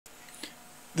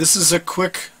This is a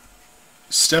quick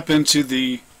step into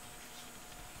the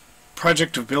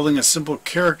project of building a simple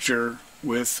character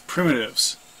with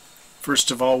primitives.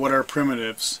 First of all, what are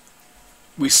primitives?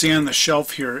 We see on the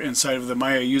shelf here inside of the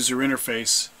Maya user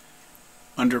interface,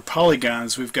 under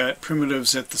polygons, we've got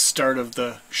primitives at the start of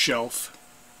the shelf.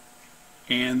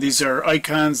 And these are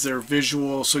icons, they're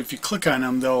visual, so if you click on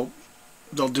them, they'll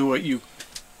do what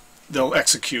they'll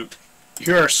execute.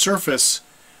 Here are surface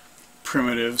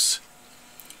primitives.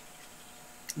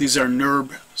 These are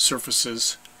NURB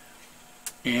surfaces.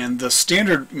 And the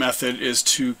standard method is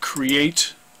to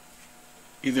create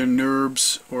either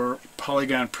NURBs or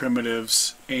Polygon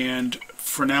primitives. And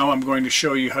for now, I'm going to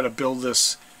show you how to build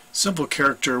this simple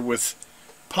character with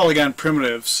Polygon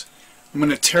primitives. I'm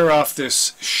going to tear off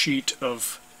this sheet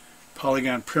of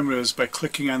Polygon primitives by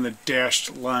clicking on the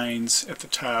dashed lines at the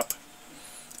top.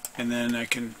 And then I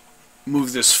can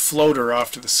move this floater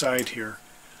off to the side here.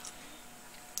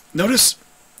 Notice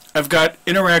I've got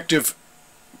interactive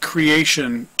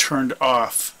creation turned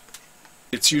off.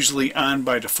 It's usually on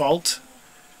by default,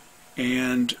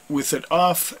 and with it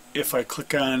off, if I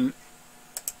click on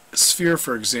sphere,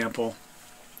 for example,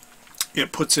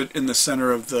 it puts it in the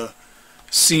center of the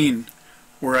scene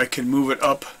where I can move it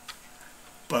up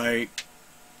by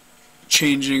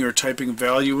changing or typing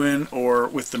value in, or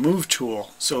with the move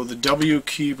tool. So the W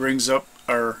key brings up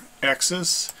our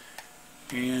axis,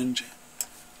 and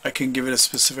I can give it a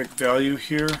specific value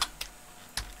here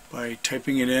by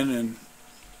typing it in and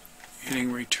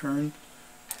hitting return.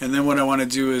 And then what I want to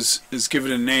do is give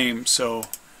it a name. So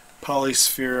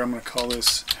polysphere, I'm going to call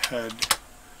this head.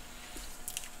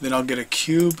 Then I'll get a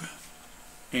cube,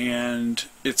 and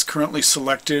it's currently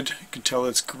selected. You can tell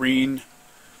it's green.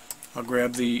 I'll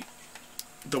grab the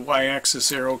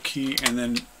y-axis arrow key and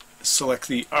then select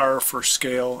the R for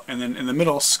scale, and then in the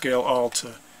middle scale all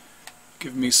to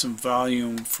give me some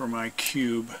volume for my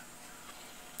cube.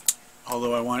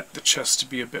 Although I want the chest to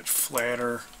be a bit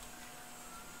flatter.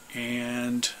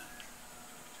 And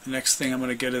the next thing I'm going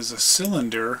to get is a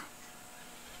cylinder.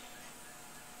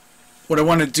 What I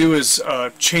want to do is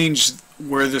change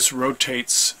where this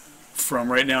rotates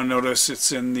from. Right now, notice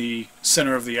it's in the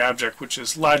center of the object, which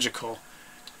is logical.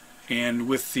 And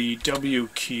with the W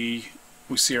key,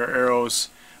 we see our arrows.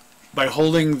 By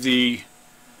holding the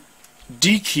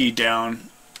D key down,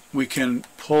 we can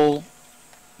pull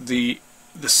the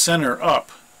center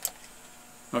up.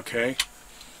 Okay.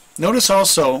 Notice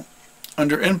also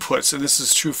under inputs, and this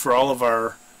is true for all of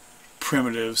our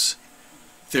primitives,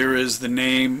 there is the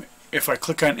name. If I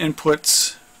click on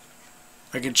inputs,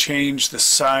 I can change the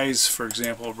size, for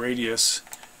example, radius,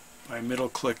 by middle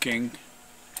clicking.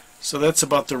 So that's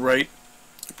about the right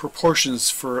proportions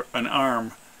for an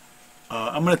arm.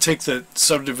 I'm going to take the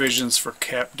subdivisions for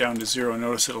cap down to 0.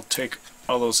 Notice it'll take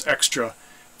all those extra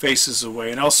faces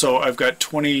away. And also I've got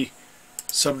 20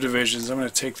 subdivisions. I'm going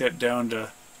to take that down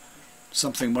to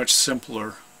something much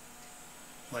simpler.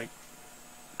 Like,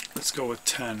 let's go with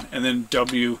 10. And then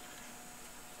W,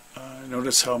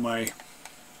 notice how my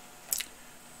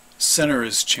center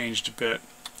is changed a bit.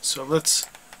 So let's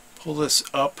pull this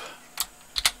up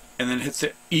and then hit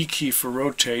the E key for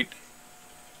rotate,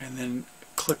 and then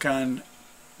click on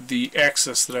the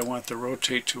axis that I want the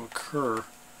rotate to occur,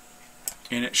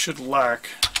 and it should lock.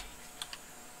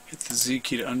 Hit the Z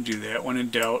key to undo that when in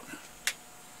doubt,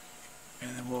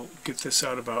 and then we'll get this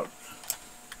out about,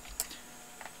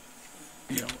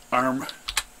 arm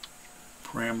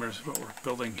parameters, what we're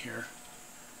building here.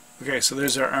 Okay, so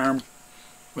there's our arm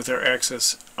with our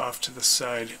axis off to the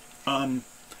side. I'm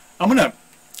going to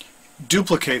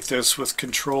duplicate this with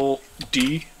Control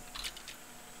D,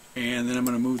 and then I'm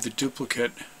going to move the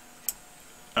duplicate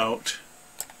out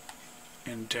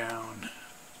and down.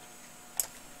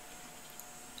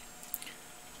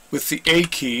 With the A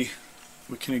key,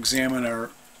 we can examine where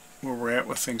we're at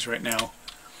with things right now.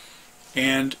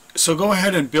 And so go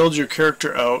ahead and build your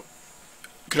character out.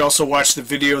 You could also watch the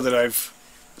video that I've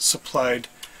supplied.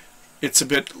 It's a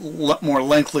bit more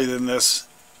lengthy than this,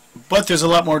 but there's a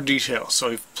lot more detail, so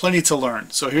you have plenty to learn.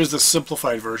 So here's the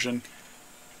simplified version,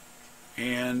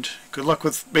 and good luck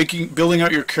with building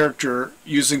out your character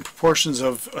using proportions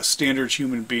of a standard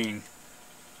human being.